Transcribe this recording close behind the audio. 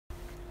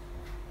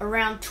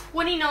Around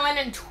 29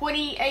 and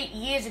 28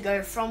 years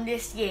ago from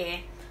this year,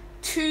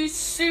 two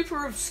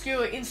super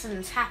obscure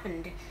incidents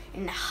happened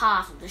in the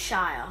heart of the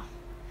Shire.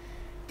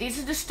 These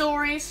are the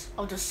stories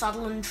of the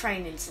Sutherland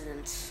Train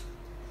Incidents.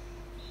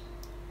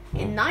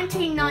 In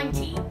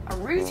 1990, a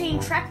routine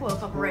track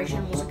work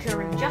operation was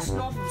occurring just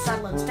north of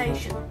Sutherland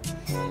Station.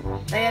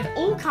 They had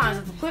all kinds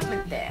of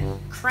equipment there,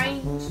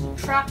 cranes,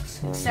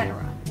 trucks,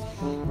 etc.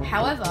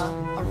 However,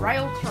 a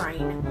rail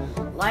crane,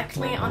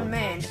 likely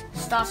unmanned,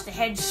 starts to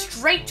head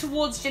straight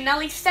towards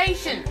Janelli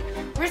Station,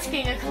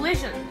 risking a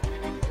collision.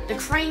 The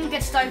crane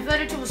gets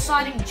diverted to a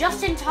siding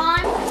just in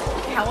time,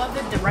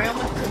 however,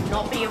 derailment could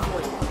not be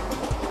avoided.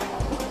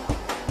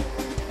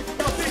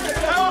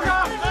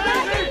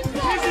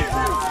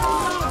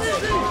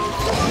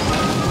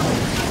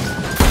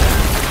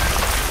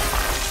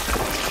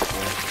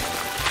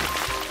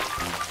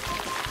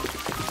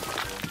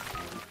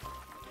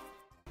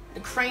 The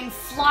crane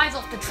flies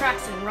off the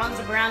tracks and runs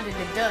around in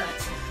the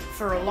dirt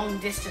for a long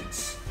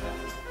distance.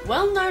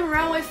 Well-known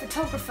railway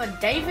photographer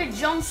David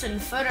Johnson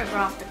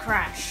photographed the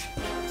crash.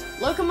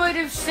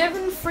 Locomotives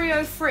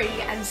 7303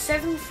 and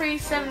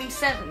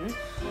 7377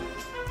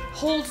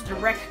 hauled the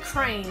wrecked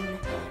crane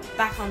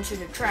back onto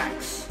the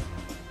tracks.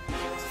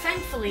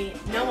 Thankfully,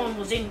 no one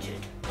was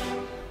injured.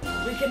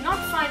 We could not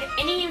find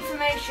any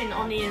information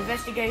on the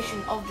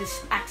investigation of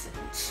this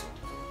accident.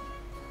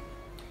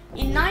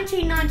 In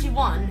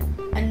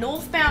 1991, a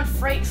northbound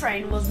freight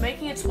train was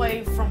making its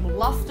way from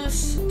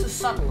Loftus to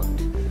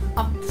Sutherland,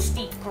 up the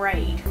steep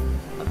grade.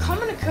 A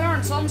common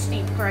occurrence on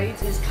steep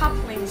grades is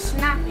coupling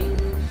snapping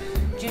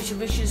due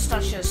to issues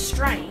such as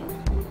strain.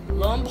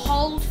 Lo and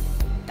behold,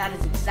 that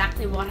is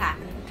exactly what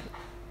happened.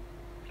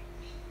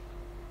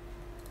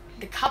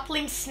 The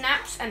coupling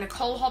snaps and the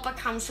coal hopper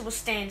comes to a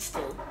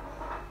standstill.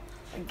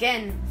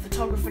 Again,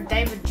 photographer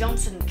David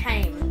Johnson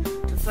came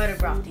to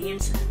photograph the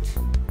incident.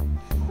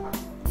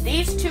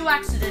 These two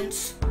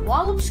accidents,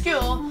 while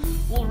obscure,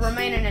 will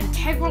remain an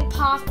integral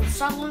part of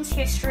Sutherland's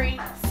history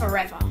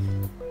forever.